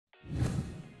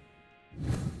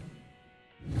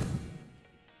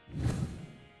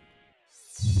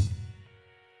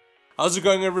How's it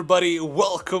going, everybody?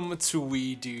 Welcome to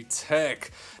We Do Tech.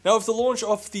 Now, with the launch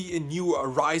of the new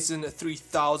Ryzen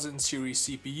 3000 series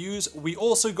CPUs, we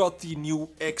also got the new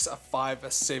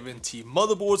X570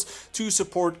 motherboards to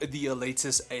support the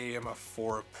latest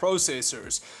AM4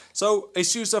 processors. So,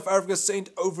 ASUS South Africa sent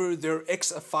over their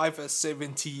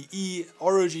X570-E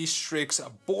ROG STRIX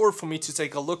board for me to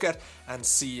take a look at and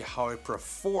see how it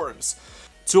performs.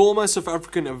 To all my South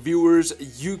African viewers,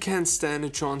 you can stand a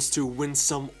chance to win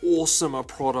some awesome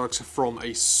products from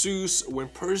ASUS when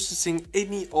purchasing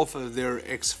any of their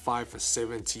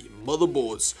X570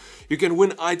 motherboards. You can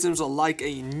win items like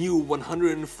a new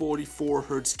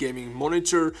 144Hz gaming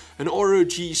monitor, an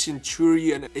ROG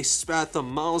Centurion, a Spatha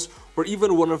mouse, or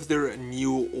even one of their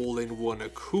new all-in-one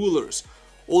coolers.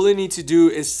 All you need to do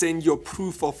is send your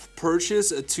proof of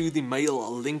purchase to the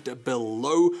mail linked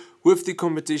below, with the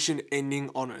competition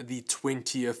ending on the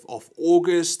 20th of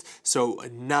August. So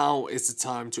now is the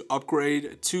time to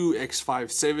upgrade to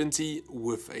X570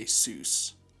 with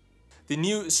ASUS. The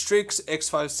new Strix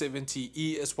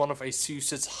X570-E is one of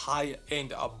ASUS's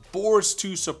high-end boards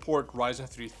to support Ryzen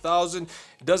 3000.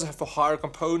 It does have higher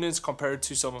components compared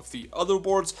to some of the other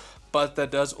boards, but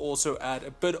that does also add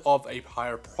a bit of a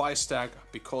higher price tag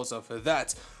because of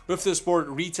that. With this board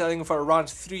retailing for around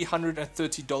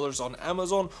 $330 on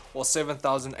Amazon or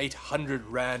 7,800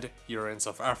 Rand here in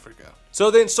South Africa.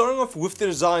 So then, starting off with the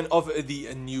design of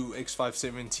the new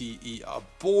X570-E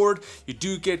board, you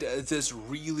do get this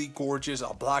really gorgeous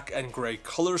black and grey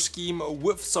color scheme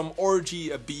with some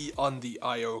RGB on the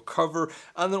IO cover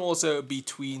and then also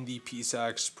between the PCI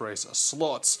Express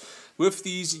slots. With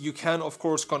these, you can of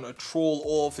course control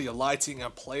all of the lighting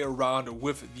and play around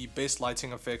with the best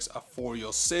lighting effects for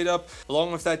your setup.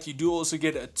 Along with that, you do also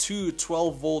get two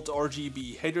 12-volt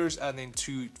RGB headers and then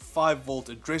two 5-volt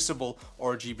addressable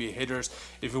RGB headers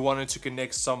if you wanted to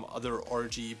connect some other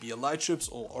RGB light strips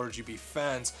or RGB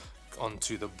fans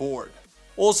onto the board.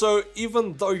 Also,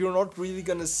 even though you're not really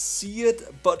gonna see it,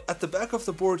 but at the back of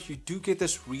the board you do get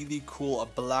this really cool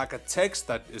black text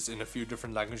that is in a few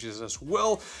different languages as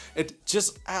well. It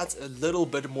just adds a little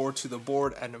bit more to the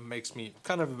board and it makes me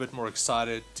kind of a bit more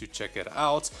excited to check it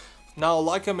out. Now,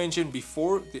 like I mentioned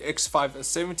before, the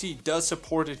X570 does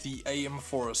support the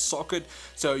AM4 socket,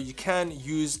 so you can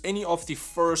use any of the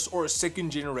first or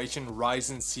second generation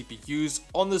Ryzen CPUs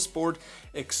on this board,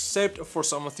 except for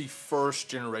some of the first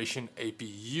generation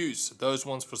APUs. Those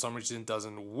ones for some reason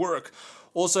doesn't work.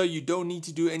 Also, you don't need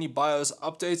to do any BIOS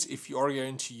updates if you are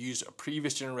going to use a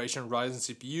previous generation Ryzen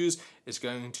CPUs. It's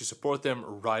going to support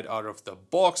them right out of the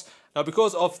box. Now,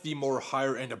 because of the more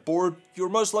higher end board, you're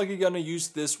most likely going to use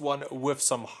this one with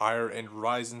some higher end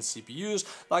Ryzen CPUs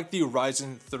like the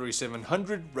Ryzen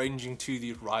 3700 ranging to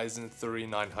the Ryzen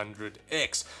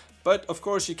 3900X. But of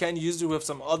course, you can use it with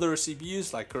some other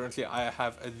CPUs, like currently I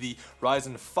have the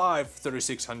Ryzen 5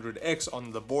 3600X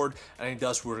on the board and it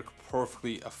does work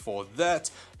perfectly for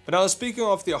that. But now, speaking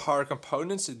of the hardware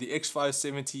components, the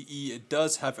X570-E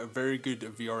does have a very good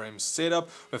VRM setup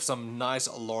with some nice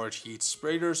large heat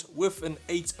spreaders with an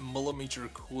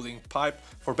 8mm cooling pipe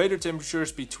for better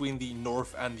temperatures between the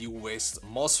north and the west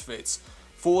MOSFETs.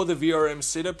 For the VRM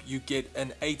setup, you get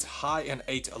an 8 high and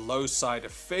 8 low side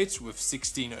FETs with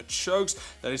 16 chokes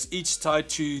that is each tied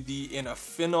to the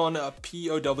Infineon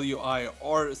POWI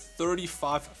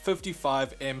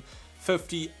R3555M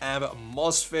 50 amp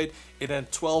MOSFET in a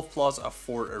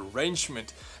 12+4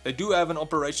 arrangement. They do have an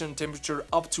operation temperature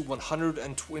up to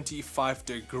 125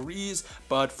 degrees,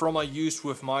 but from my use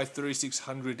with my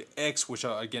 3600X, which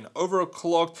are again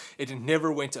overclocked, it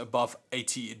never went above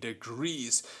 80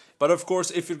 degrees. But of course,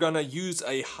 if you're gonna use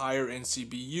a higher end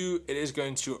CPU, it is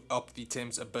going to up the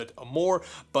temps a bit more,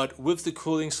 but with the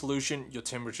cooling solution, your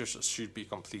temperatures should be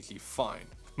completely fine.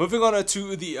 Moving on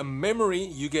to the memory,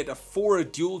 you get 4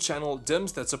 dual channel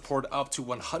DIMMs that support up to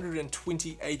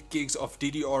 128 gigs of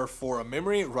DDR4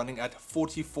 memory running at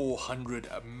 4400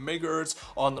 MHz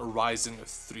on Ryzen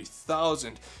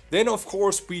 3000. Then of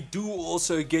course, we do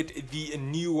also get the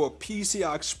new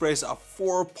PCI Express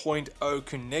 4.0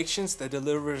 connections that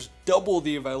delivers double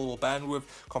the available bandwidth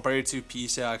compared to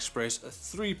PCI Express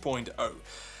 3.0.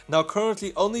 Now,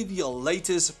 currently only the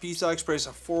latest PCI Express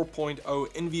 4.0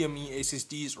 NVMe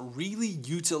SSDs really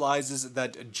utilizes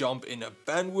that jump in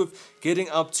bandwidth, getting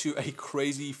up to a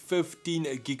crazy 15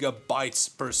 gigabytes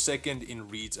per second in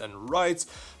reads and writes.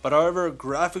 But however,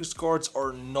 graphics cards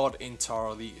are not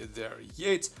entirely there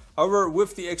yet. However,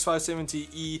 with the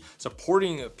X570-E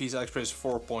supporting PCI Express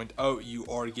 4.0, you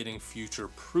are getting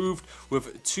future-proofed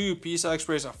with two PCI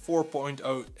Express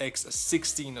 4.0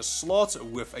 X16 slots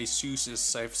with ASUS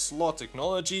Safe Slot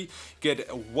technology.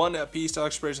 Get one PCI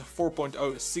Express 4.0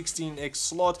 16x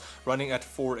slot running at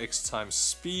 4x times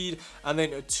speed, and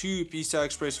then two PCI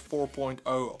Express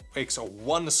 4.0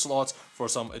 X1 slots for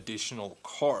some additional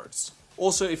cards.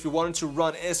 Also, if you wanted to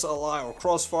run SLI or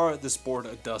Crossfire, this board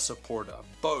does support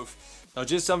both. Now,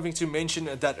 just something to mention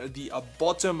that the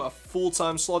bottom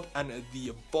full-time slot and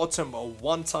the bottom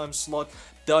one-time slot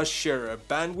does share a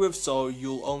bandwidth, so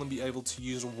you'll only be able to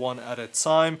use one at a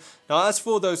time. Now, as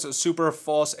for those super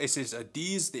fast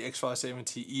SSDs, the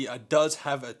X570-E does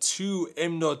have two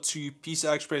M.2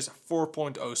 PCI Express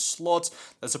 4.0 slots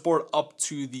that support up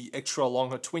to the extra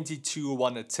long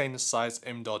 22-110 size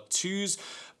M.2s.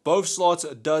 Both slots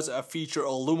does feature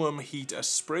aluminum heat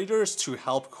spreaders to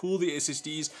help cool the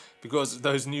SSDs, because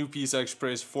those new PCI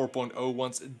Express 4.0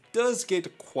 ones does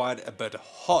get quite a bit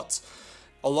hot.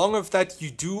 Along with that, you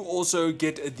do also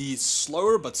get the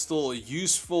slower but still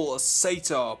useful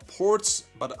SATA ports,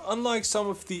 but unlike some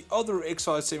of the other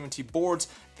X570 boards,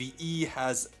 the E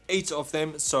has 8 of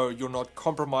them, so you're not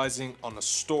compromising on the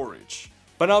storage.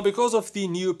 But now, because of the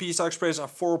new PCI Express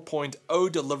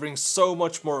 4.0 delivering so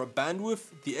much more bandwidth,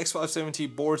 the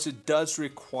X570 boards does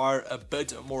require a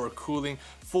bit more cooling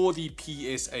for the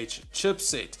PSH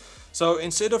chipset. So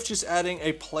instead of just adding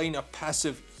a plain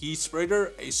passive heat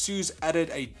spreader, ASUS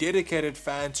added a dedicated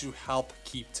fan to help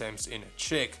keep temps in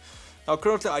check. Now,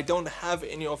 currently I don't have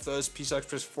any of those PCI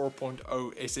Express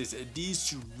 4.0 SSDs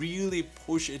to really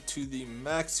push it to the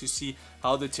max to see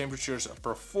how the temperatures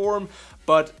perform,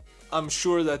 but I'm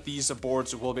sure that these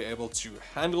boards will be able to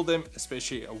handle them,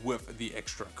 especially with the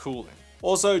extra cooling.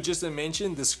 Also, just to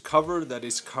mention, this cover that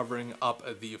is covering up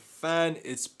the fan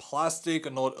is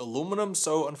plastic, not aluminum,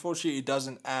 so unfortunately it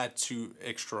doesn't add to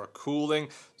extra cooling.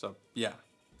 So yeah.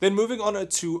 Then moving on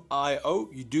to I/O,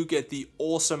 you do get the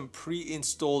awesome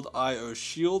pre-installed I/O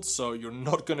shield, so you're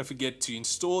not going to forget to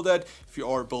install that if you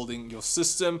are building your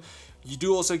system. You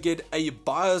do also get a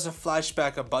BIOS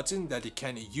flashback button that you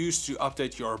can use to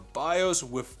update your BIOS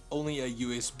with only a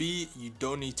USB. You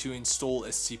don't need to install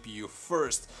a CPU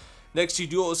first. Next, you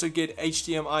do also get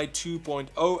HDMI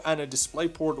 2.0 and a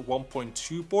DisplayPort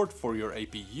 1.2 port for your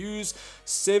APUs,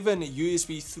 7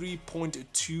 USB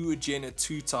 3.2 Gen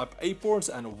 2 Type A ports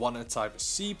and 1 Type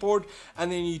C port,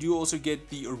 and then you do also get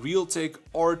the RebelTech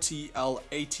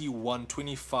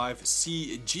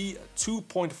RTL8125CG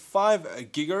 2.5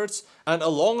 GHz, and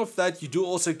along with that you do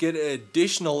also get an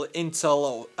additional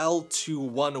Intel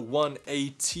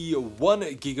L211AT 1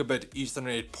 gigabit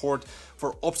Ethernet port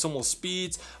for optimal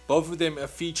speeds, both of them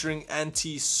featuring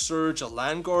anti-surge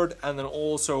LAN guard and then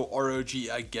also ROG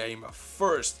Game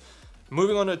First.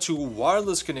 Moving on to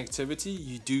wireless connectivity,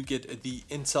 you do get the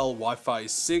Intel Wi-Fi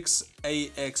 6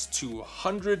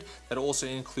 AX200 that also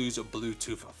includes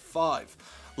Bluetooth 5.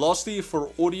 Lastly,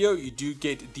 for audio, you do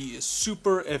get the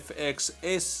Super FX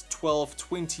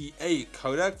S1220A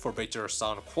codec for better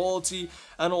sound quality,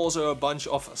 and also a bunch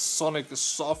of sonic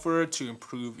software to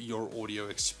improve your audio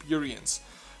experience.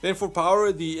 Then for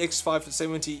power, the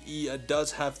X570-E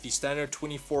does have the standard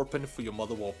 24-pin for your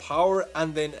motherboard power,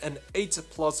 and then an 8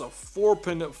 plus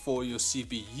 4-pin for your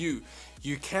CPU.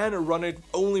 You can run it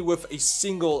only with a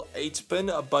single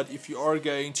 8-pin, but if you are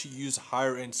going to use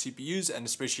higher end CPUs, and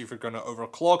especially if you're going to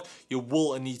overclock, you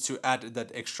will need to add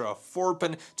that extra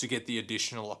 4-pin to get the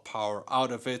additional power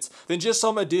out of it. Then just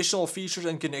some additional features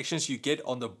and connections you get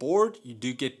on the board. You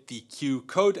do get the Q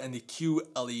code and the Q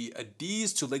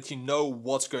LEDs to let you know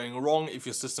what's going wrong if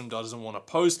your system doesn't want to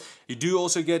post. You do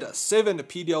also get 7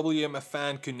 PWM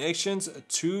fan connections,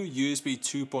 2 USB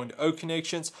 2.0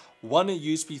 connections, 1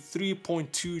 USB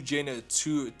 3.2 Gen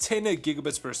 2 10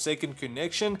 gigabits per second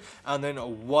connection, and then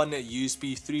 1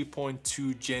 USB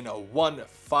 3.2 Gen 1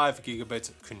 5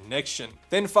 gigabit connection.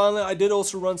 Then finally, I did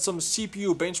also run some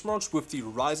CPU benchmarks with the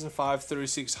Ryzen 5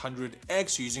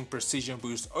 3600X using Precision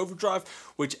Boost Overdrive,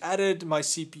 which added my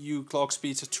CPU clock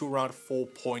speeds to around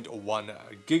 4.1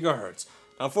 gigahertz.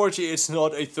 Unfortunately, it's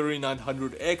not a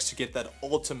 3900X to get that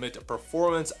ultimate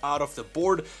performance out of the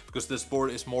board, because this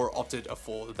board is more opted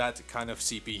for that kind of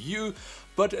CPU.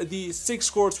 But the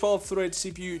 6-core 12-thread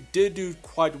CPU did do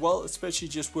quite well, especially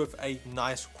just with a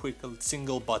nice quick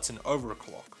single button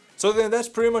overclock. So then that's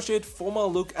pretty much it for my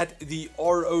look at the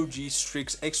ROG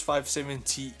Strix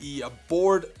X570-E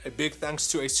board. A big thanks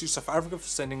to ASUS South Africa for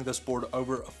sending this board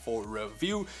over for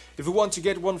review. If you want to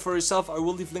get one for yourself, I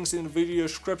will leave links in the video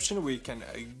description where you can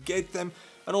get them.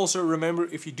 And And also remember,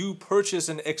 if you do purchase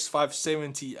an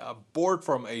X570 board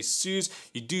from ASUS,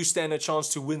 you do stand a chance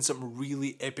to win some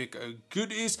really epic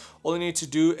goodies. All you need to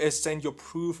do is send your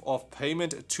proof of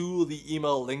payment to the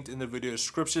email linked in the video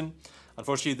description.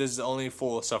 Unfortunately, this is only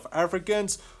for South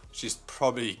Africans, which is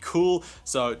probably cool,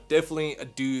 so definitely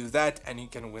do that and you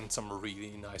can win some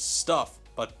really nice stuff.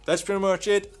 But that's pretty much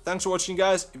it. Thanks for watching,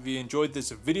 guys. If you enjoyed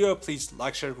this video, please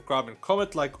like, share, subscribe and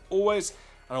comment like always,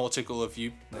 and I will check all of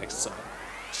you next time.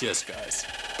 Cheers,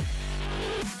 guys.